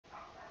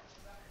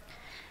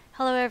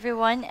Hello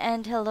everyone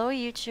and hello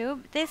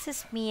YouTube. This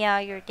is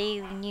Mia, your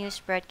daily news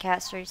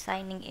broadcaster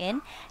signing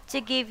in to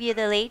give you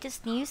the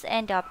latest news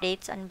and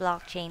updates on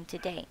blockchain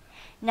today.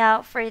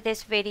 Now for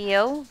this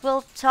video,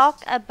 we'll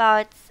talk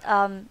about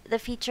the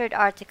featured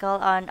article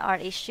on our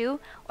issue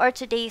or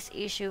today's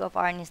issue of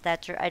our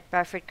newsletter at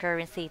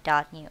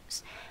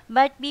PreferredCurrency.News.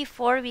 But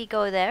before we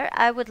go there,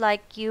 I would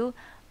like you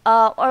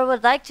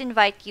would like to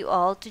invite you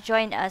all to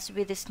join us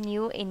with this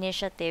new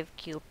Initiative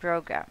Q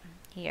program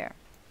here.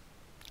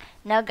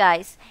 Now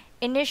guys,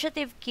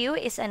 Initiative Q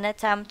is an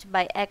attempt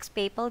by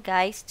ex-PayPal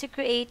guys to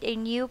create a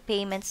new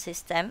payment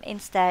system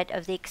instead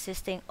of the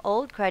existing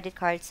old credit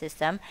card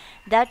system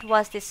that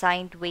was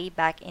designed way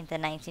back in the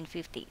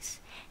 1950s.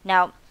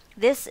 Now,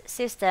 this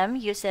system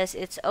uses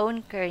its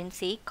own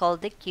currency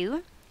called the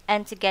Q,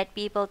 and to get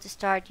people to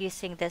start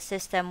using the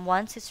system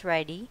once it's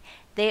ready,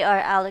 they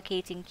are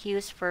allocating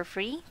queues for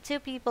free to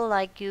people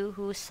like you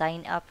who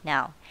sign up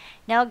now.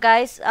 Now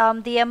guys,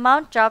 the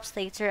amount drops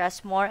later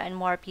as more and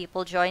more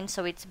people join,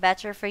 so it's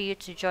better for you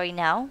to join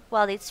now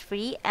while it's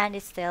free and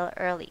it's still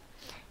early.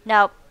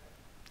 Now,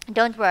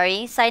 don't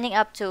worry, signing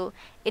up to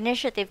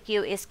Initiative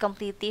Q is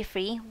completely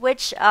free,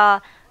 which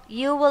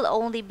you will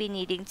only be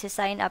needing to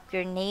sign up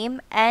your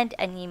name and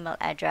an email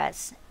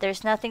address.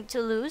 There's nothing to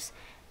lose.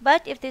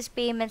 But if this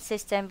payment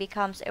system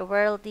becomes a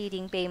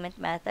world-leading payment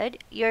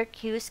method, your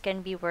queues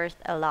can be worth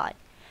a lot.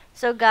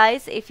 So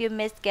guys, if you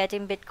missed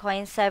getting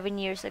Bitcoin 7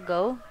 years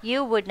ago,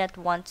 you would not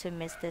want to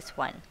miss this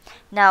one.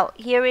 Now,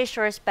 here is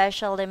your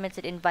special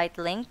limited invite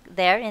link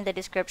there in the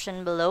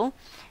description below.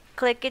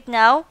 Click it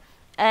now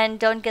and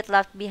don't get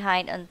left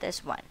behind on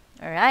this one.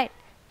 Alright,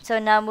 so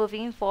now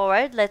moving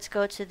forward, let's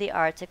go to the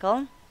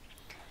article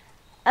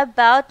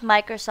about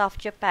Microsoft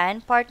Japan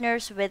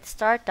partners with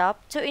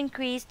startup to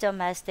increase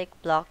domestic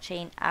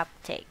blockchain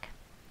uptake.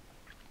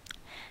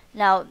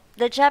 Now,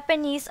 the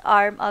Japanese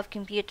arm of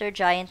computer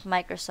giant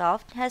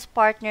Microsoft has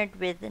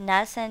partnered with the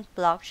nascent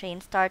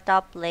blockchain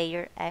startup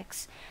Layer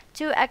X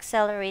to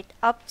accelerate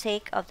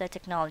uptake of the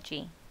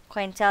technology,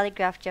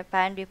 Cointelegraph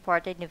Japan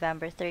reported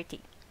November 30.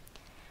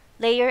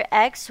 Layer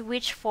X,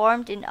 which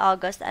formed in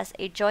August as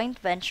a joint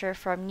venture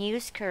from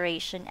news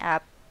curation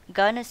app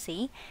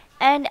Gonna.see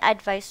and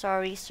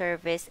advisory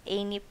service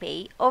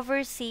AnyPay,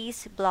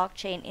 oversees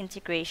blockchain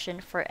integration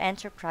for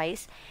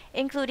enterprise,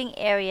 including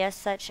areas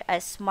such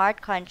as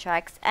smart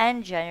contracts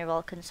and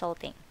general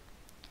consulting.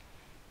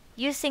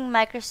 Using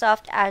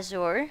Microsoft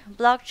Azure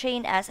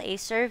Blockchain as a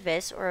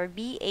Service or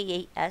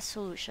BaaS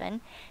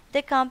solution,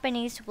 the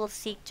companies will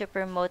seek to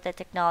promote the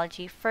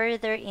technology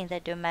further in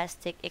the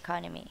domestic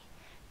economy.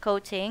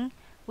 Quoting,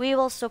 "We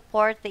will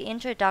support the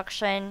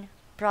introduction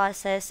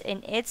process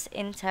in its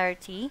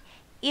entirety,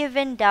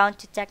 even down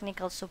to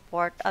technical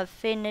support of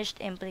finished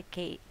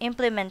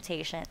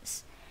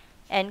implementations,"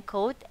 end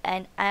quote,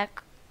 an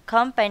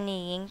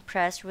accompanying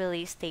press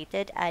release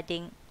stated,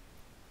 adding,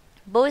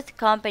 "Both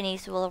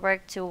companies will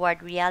work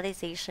toward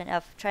realization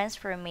of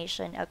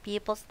transformation of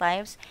people's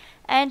lives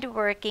and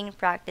working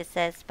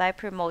practices by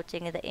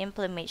promoting the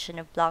implementation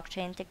of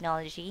blockchain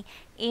technology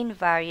in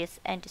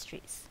various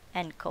industries,"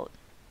 end quote.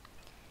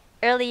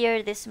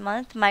 Earlier this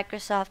month,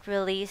 Microsoft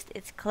released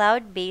its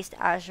cloud-based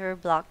Azure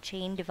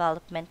Blockchain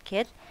Development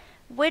Kit,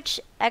 which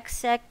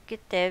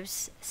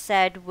executives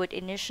said would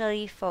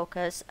initially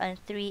focus on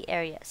 3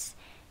 areas,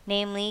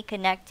 namely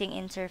connecting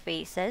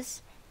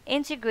interfaces,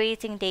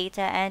 integrating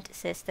data and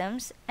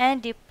systems,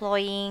 and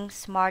deploying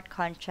smart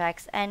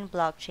contracts and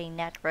blockchain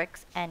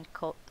networks, end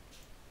quote.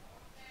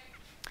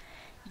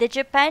 The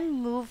Japan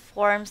move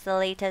forms the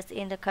latest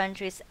in the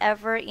country's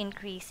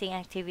ever-increasing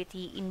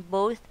activity in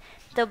both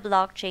the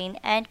blockchain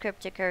and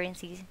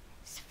cryptocurrency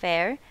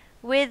sphere,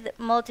 with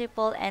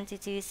multiple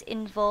entities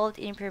involved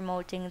in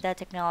promoting the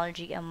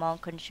technology among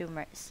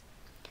consumers.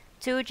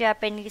 2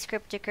 Japanese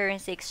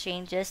cryptocurrency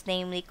exchanges,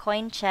 namely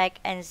CoinCheck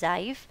and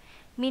Zaif,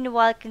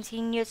 meanwhile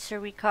continued to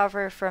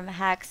recover from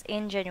hacks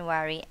in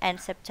January and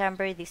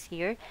September this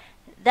year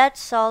that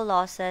saw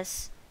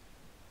losses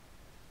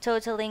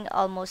totaling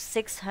almost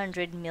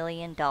 $600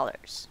 million.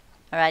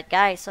 Alright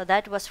guys, so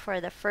that was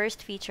for the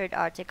first featured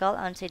article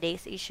on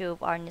today's issue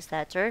of our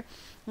newsletter.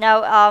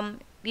 Now,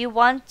 you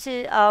want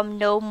to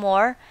know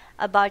more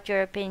about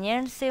your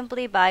opinion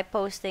simply by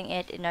posting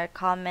it in our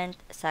comment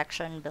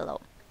section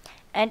below.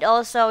 And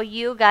also,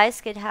 you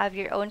guys could have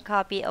your own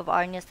copy of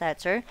our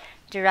newsletter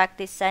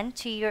directly sent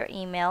to your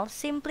email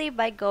simply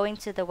by going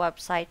to the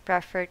website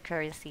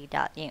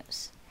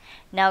PreferredCurrency.News.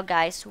 Now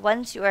guys,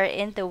 once you are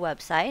in the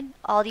website,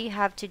 all you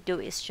have to do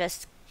is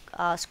just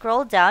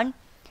scroll down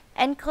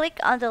and click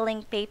on the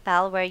link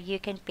PayPal, where you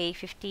can pay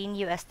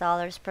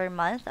 $15 per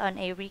month on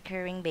a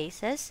recurring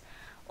basis,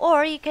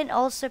 or you can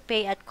also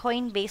pay at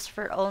Coinbase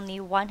for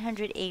only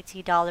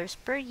 $180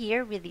 per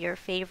year with your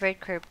favorite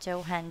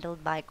crypto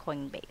handled by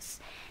Coinbase.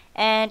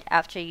 And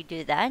after you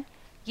do that,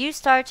 you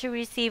start to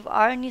receive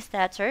our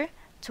newsletter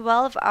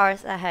 12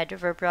 hours ahead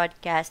of our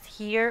broadcast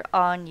here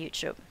on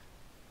YouTube.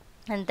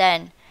 And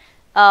then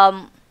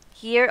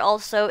here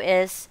also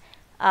is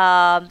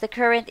the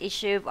current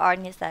issue of our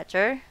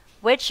newsletter,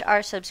 which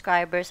our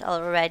subscribers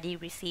are already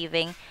received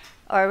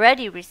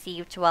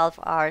 12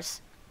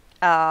 hours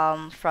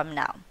from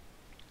now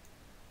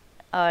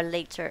or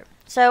later.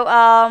 So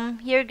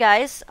here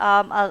guys,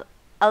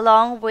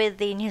 along with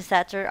the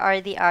newsletter are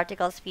the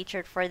articles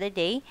featured for the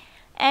day,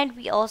 and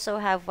we also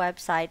have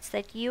websites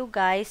that you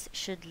guys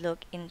should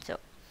look into.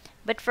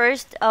 But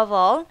first of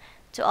all,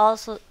 to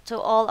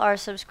all our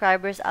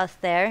subscribers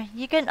out there,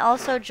 you can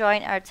also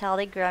join our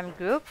Telegram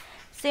group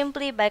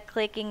simply by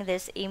clicking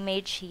this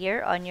image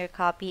here on your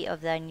copy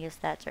of the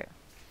newsletter.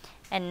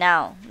 And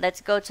now, let's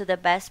go to the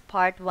best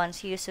part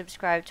once you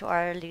subscribe to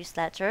our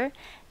newsletter,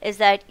 is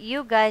that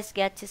you guys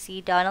get to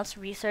see Donald's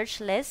research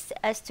list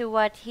as to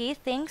what he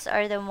thinks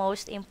are the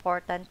most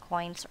important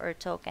coins or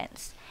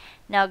tokens.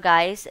 Now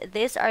guys,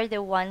 these are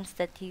the ones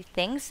that he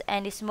thinks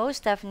and is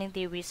most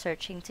definitely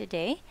researching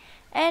today,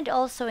 and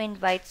also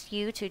invites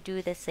you to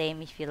do the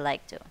same if you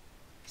like to.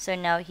 So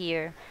now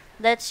here,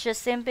 let's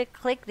just simply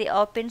click the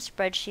Open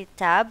Spreadsheet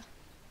tab,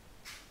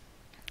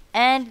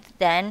 and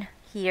then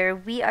here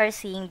we are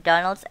seeing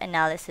Donald's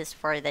analysis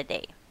for the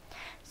day.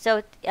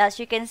 So as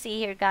you can see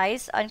here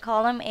guys, on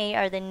column A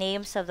are the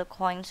names of the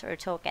coins or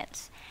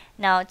tokens.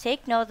 Now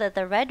take note that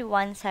the red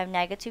ones have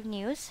negative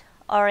news,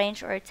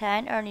 orange or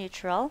tan are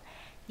neutral,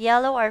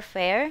 yellow are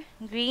fair,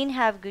 green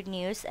have good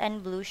news,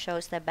 and blue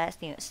shows the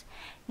best news.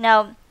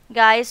 Now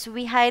guys,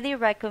 we highly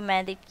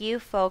recommend that you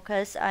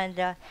focus on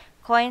the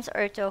coins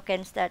or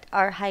tokens that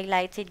are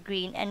highlighted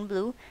green and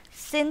blue,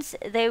 since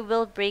they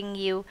will bring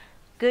you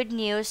good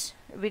news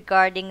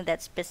regarding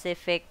that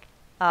specific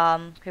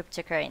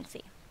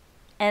cryptocurrency.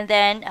 And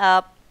then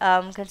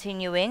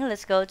continuing,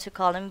 let's go to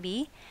column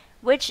B,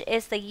 which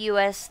is the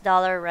US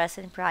dollar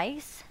resin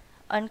price.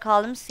 On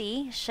column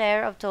C,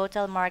 share of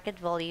total market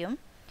volume.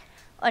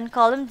 On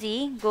column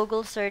D,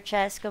 Google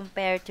searches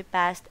compared to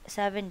past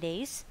 7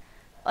 days.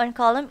 On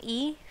column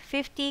E,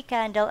 50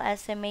 candle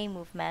SMA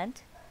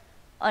movement.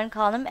 On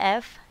column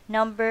F,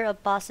 number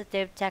of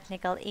positive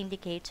technical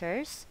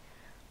indicators.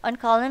 On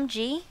column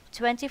G,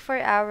 24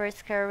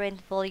 hours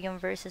current volume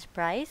versus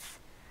price.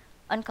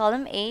 On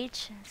column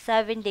H,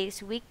 7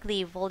 days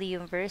weekly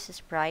volume versus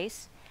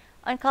price.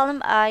 On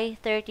column I,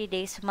 30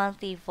 days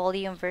monthly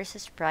volume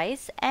versus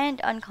price.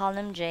 And on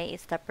column J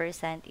is the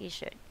percent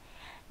issued.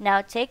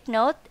 Now take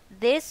note,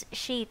 this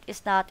sheet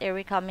is not a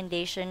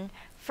recommendation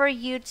for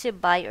you to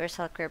buy or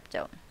sell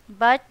crypto.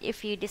 But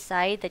if you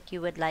decide that you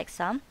would like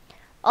some,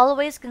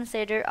 always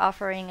consider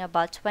offering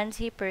about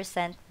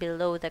 20%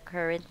 below the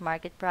current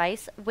market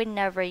price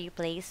whenever you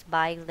place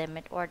buy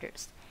limit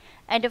orders.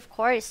 And of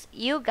course,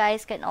 you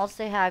guys can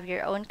also have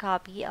your own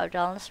copy of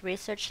Donald's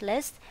research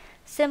list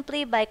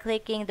simply by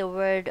clicking the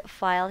word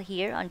file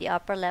here on the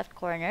upper left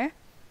corner.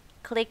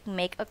 Click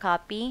make a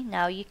copy.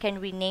 Now you can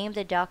rename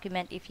the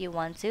document if you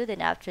want to, then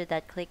after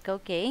that click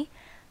OK,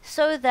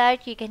 so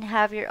that you can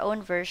have your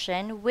own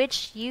version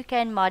which you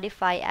can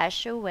modify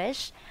as you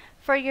wish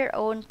for your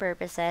own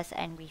purposes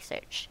and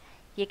research.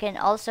 You can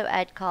also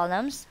add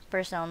columns,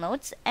 personal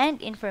notes,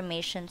 and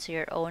information to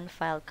your own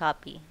file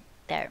copy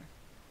there.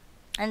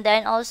 And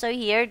then also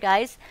here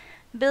guys,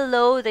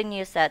 below the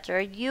newsletter,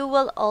 you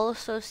will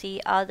also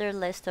see other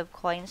list of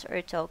coins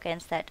or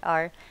tokens that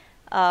are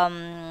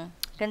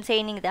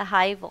containing the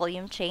high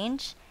volume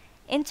change,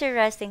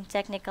 interesting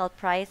technical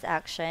price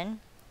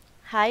action,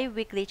 high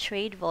weekly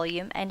trade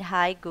volume, and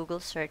high Google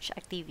search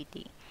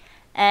activity.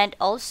 And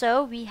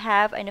also, we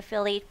have an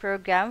affiliate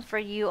program for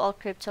you all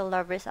crypto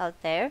lovers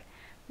out there,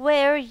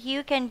 where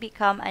you can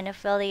become an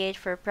affiliate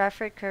for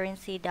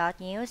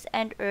PreferredCurrency.News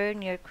and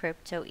earn your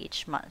crypto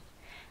each month.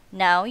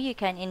 Now, you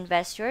can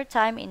invest your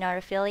time in our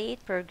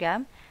affiliate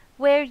program,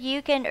 where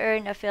you can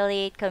earn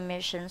affiliate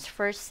commissions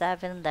for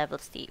 7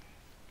 levels deep.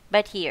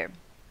 But here,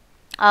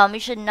 you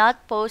should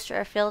not post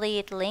your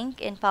affiliate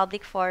link in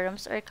public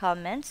forums or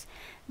comments,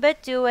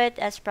 but do it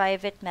as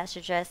private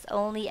messages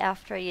only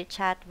after you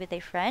chat with a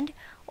friend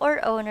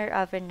or owner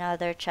of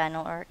another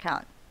channel or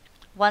account.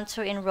 Once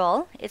you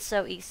enroll, it's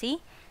so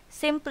easy.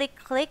 Simply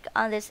click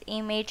on this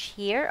image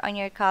here on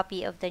your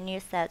copy of the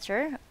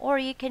newsletter, or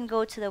you can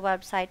go to the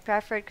website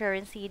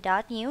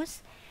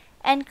PreferredCurrency.News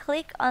and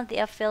click on the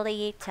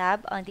affiliate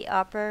tab on the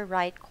upper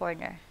right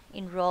corner.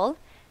 Enroll,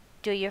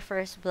 do your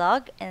first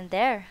blog, and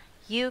there,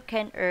 you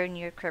can earn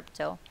your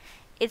crypto.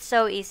 It's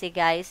so easy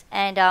guys,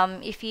 and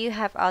if you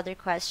have other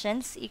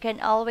questions, you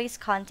can always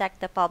contact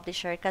the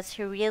publisher because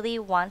he really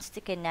wants to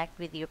connect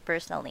with you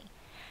personally.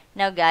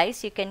 Now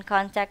guys, you can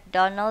contact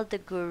Donald the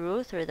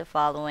Guru through the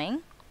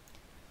following.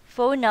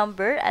 Phone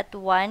number at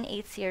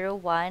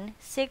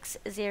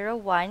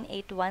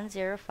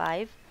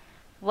 1-801-601-8105.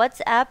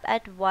 WhatsApp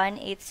at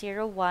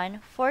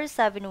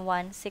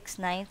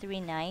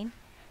 1-801-471-6939.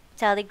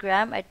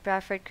 Telegram at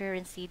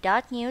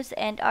PreferredCurrency.News,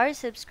 and our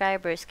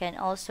subscribers can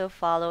also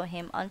follow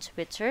him on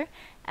Twitter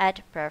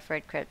at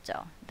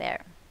PreferredCrypto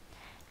there.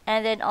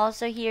 And then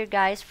also here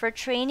guys, for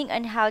training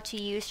on how to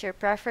use your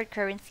preferred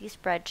currency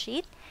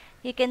spreadsheet,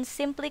 you can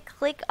simply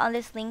click on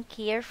this link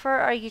here for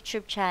our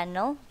YouTube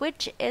channel,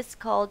 which is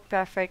called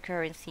Preferred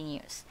Currency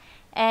News.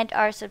 And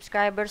our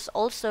subscribers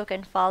also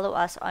can follow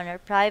us on our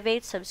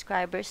private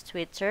subscribers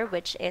Twitter,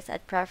 which is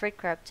at Preferred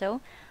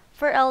Crypto,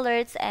 for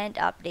alerts and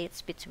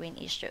updates between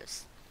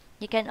issues.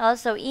 You can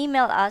also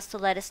email us to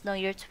let us know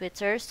your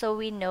Twitter so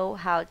we know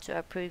how to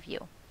approve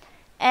you.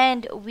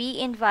 And we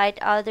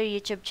invite other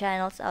YouTube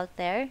channels out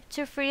there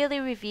to freely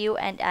review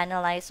and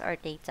analyze our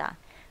data.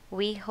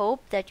 We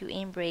hope that you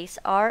embrace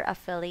our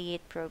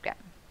affiliate program.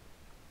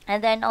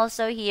 And then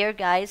also here,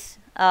 guys,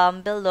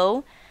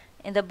 below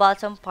in the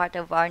bottom part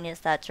of our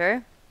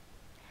newsletter,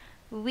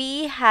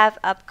 we have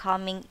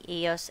upcoming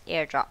EOS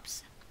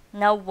airdrops.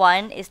 Now,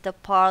 one is the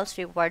Pearls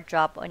reward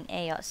drop on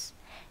EOS.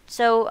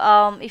 So,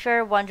 if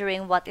you're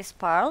wondering what is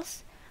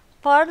Pearls,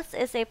 Pearls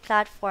is a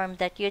platform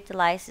that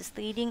utilizes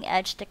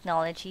leading-edge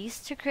technologies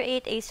to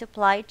create a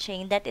supply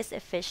chain that is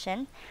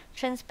efficient,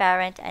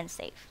 transparent, and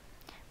safe.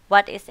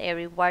 What is a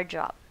reward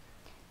drop?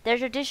 The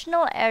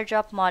traditional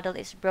airdrop model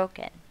is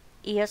broken.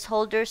 EOS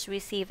holders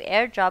receive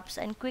airdrops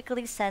and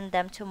quickly send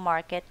them to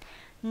market,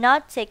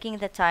 not taking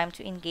the time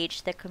to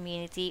engage the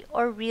community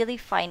or really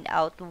find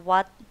out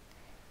what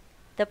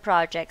the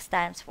project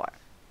stands for.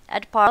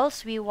 At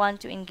Pearls, we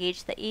want to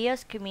engage the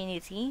EOS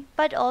community,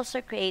 but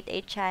also create a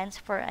chance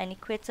for an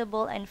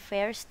equitable and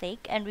fair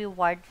stake and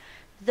reward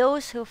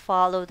those who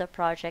follow the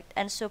project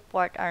and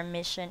support our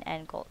mission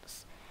and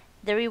goals.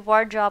 The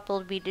reward drop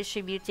will be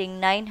distributing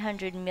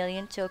 900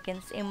 million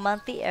tokens in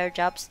monthly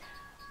airdrops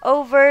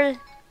over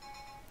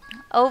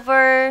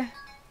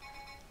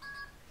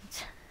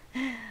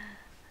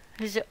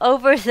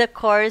the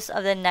course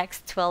of the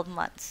next 12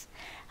 months.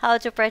 How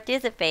to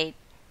participate?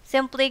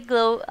 Simply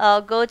go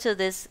to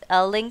this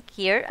link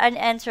here and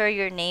enter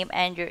your name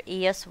and your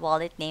EOS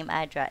wallet name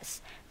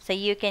address, so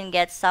you can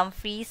get some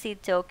free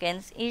seed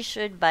tokens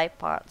issued by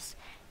Pearls.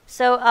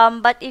 So,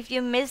 but if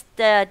you missed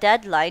the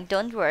deadline,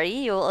 don't worry,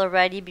 you will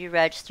already be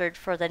registered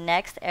for the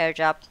next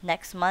airdrop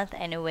next month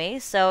anyway,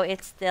 so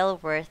it's still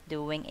worth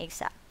doing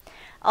ASAP.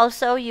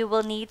 Also, you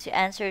will need to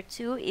answer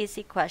 2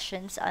 easy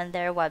questions on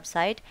their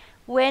website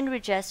when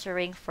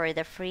registering for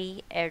the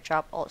free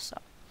airdrop also.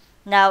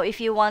 Now, if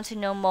you want to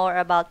know more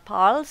about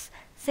Pearls,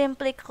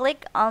 simply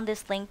click on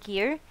this link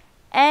here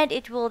and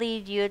it will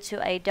lead you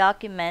to a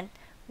document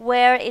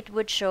where it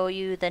would show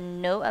you the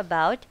know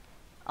about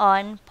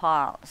on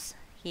Pearls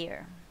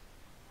here.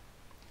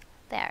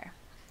 There.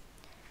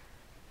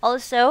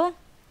 Also,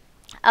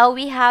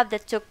 we have the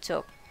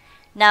Tuk.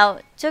 Now,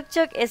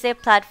 Tuk is a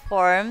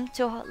platform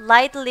to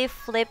lightly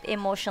flip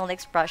emotional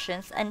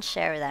expressions and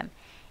share them.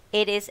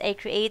 It is a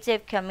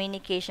creative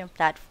communication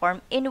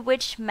platform in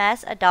which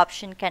mass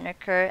adoption can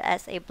occur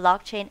as a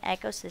blockchain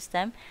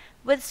ecosystem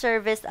with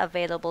service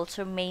available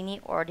to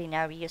many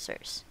ordinary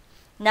users.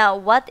 Now,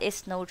 what is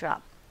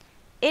Snowdrop?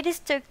 It is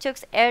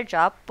Tuk's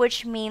airdrop,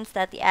 which means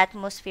that the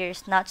atmosphere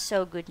is not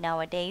so good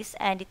nowadays,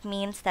 and it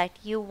means that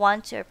you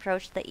want to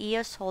approach the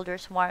EOS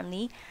holders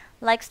warmly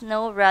like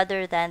snow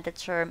rather than the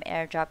term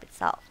airdrop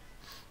itself.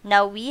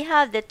 Now, we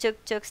have the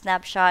Tuk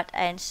snapshot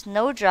and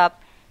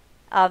Snowdrop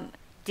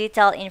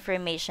detailed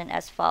information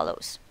as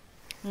follows.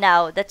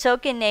 Now, the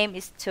token name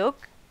is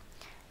Tuk.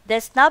 The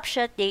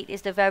snapshot date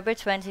is November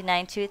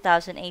 29,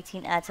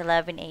 2018 at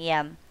 11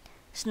 a.m.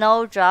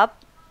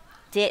 Snowdrop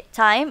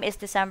time is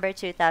December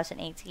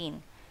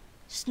 2018.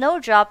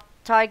 Snowdrop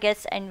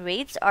targets and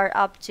rates are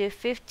up to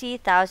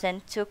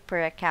 50,000 Tuk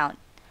per account.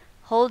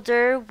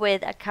 Holder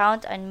with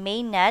account on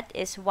mainnet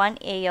is 1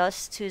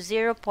 EOS to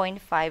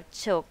 0.5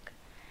 Tuk.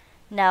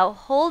 Now,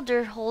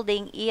 holder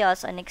holding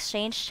EOS on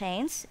exchange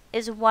chains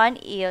is 1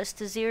 EOS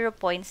to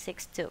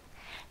 0.6 Tuk.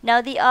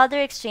 Now, the other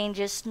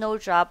exchanges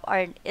Snowdrop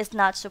is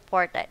not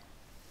supported.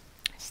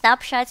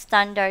 Snapshot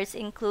standards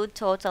include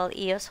total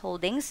EOS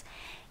holdings,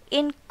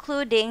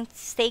 including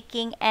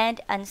staking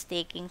and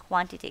unstaking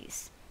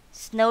quantities.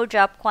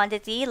 Snowdrop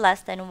quantity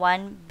less than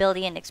 1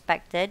 billion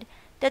expected.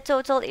 The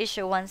total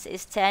issuance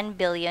is 10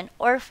 billion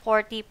or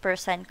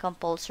 40%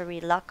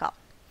 compulsory lockup.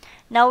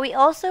 Now, we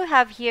also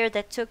have here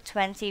the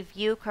Tuk20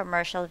 view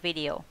commercial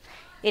video.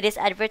 It is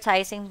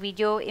advertising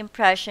video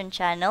impression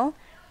channel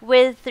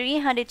with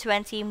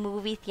 320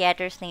 movie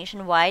theaters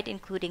nationwide,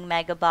 including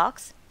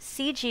Megabox,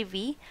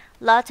 CGV,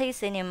 Lotte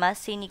Cinema,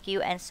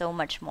 CineQ, and so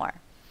much more.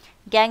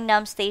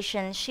 Gangnam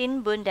Station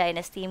Shinbun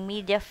Dynasty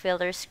Media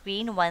Filler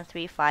Screen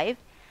 135,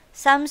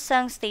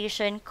 Samsung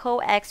Station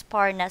Coex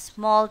Parnas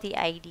Mall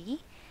DID,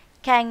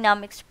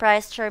 Gangnam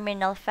Express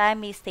Terminal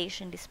Family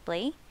Station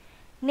Display,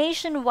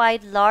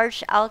 nationwide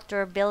large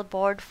outdoor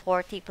billboard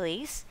 40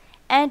 place,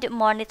 and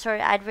monitor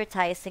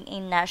advertising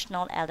in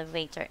national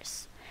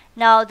elevators.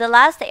 Now, the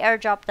last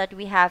airdrop that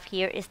we have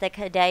here is the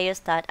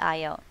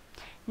Kadeos.io.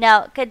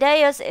 Now,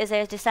 Kadeos is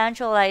a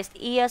decentralized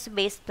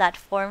EOS-based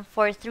platform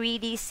for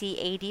 3D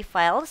CAD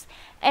files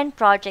and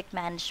project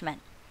management.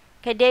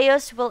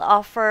 Kadeos will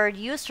offer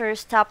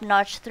users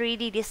top-notch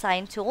 3D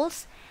design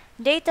tools,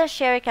 data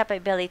share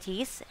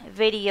capabilities,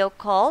 video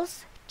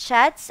calls,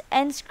 chats,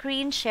 and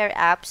screen share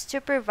apps to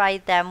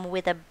provide them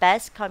with the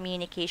best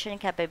communication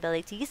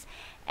capabilities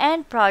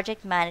and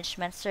project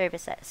management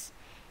services.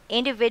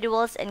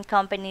 individuals and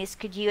companies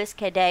could use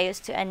Cadeos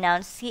to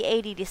announce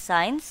CAD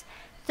designs,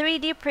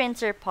 3D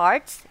printer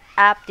parts,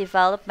 app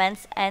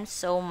developments, and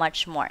so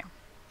much more.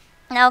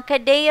 Now,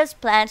 Cadeos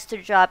plans to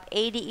drop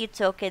ADE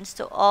tokens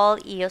to all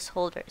EOS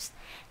holders.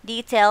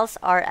 Details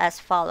are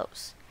as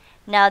follows.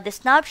 Now, the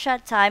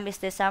snapshot time is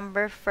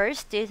December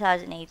 1st,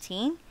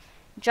 2018.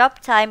 Drop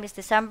time is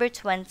December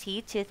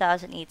 20,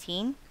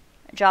 2018.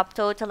 Drop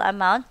total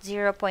amount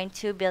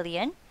 0.2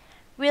 billion.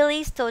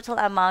 Release total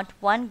amount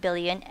 1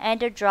 billion,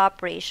 and the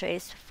drop ratio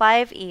is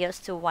 5 EOS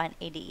to 1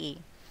 ADE.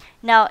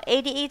 Now,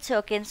 ADE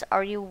tokens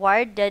are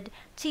rewarded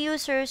to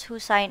users who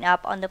sign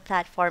up on the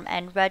platform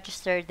and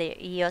register their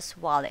EOS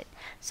wallet.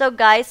 So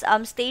guys,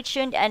 stay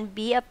tuned and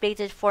be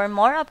updated for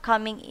more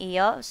upcoming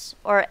EOS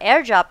or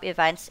airdrop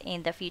events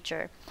in the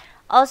future.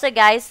 Also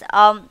guys,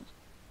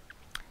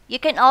 you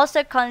can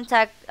also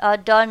contact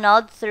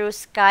Donald through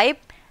Skype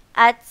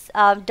at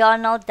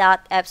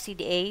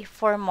donald.fcda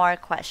for more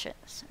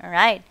questions.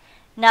 Alright.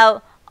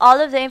 Now, all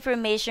of the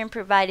information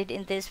provided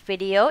in this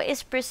video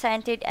is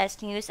presented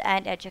as news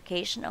and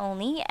education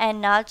only and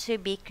not to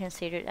be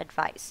considered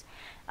advice.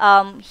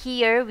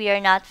 Here, we are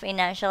not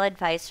financial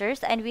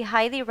advisors, and we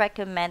highly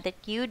recommend that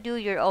you do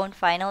your own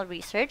final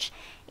research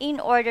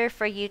in order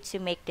for you to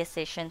make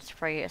decisions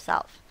for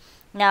yourself.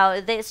 Now,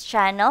 this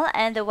channel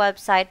and the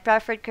website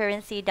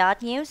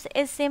PreferredCurrency.News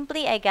is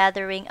simply a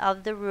gathering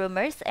of the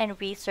rumors and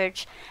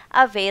research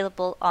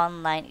available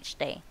online each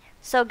day.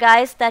 So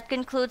guys, that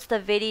concludes the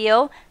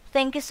video.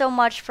 Thank you so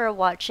much for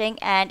watching,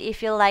 and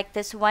if you like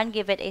this one,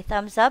 give it a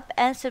thumbs up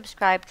and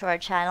subscribe to our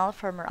channel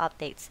for more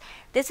updates.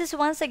 This is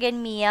once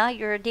again Mia,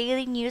 your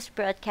daily news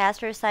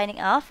broadcaster, signing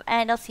off,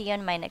 and I'll see you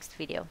in my next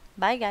video.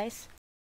 Bye guys!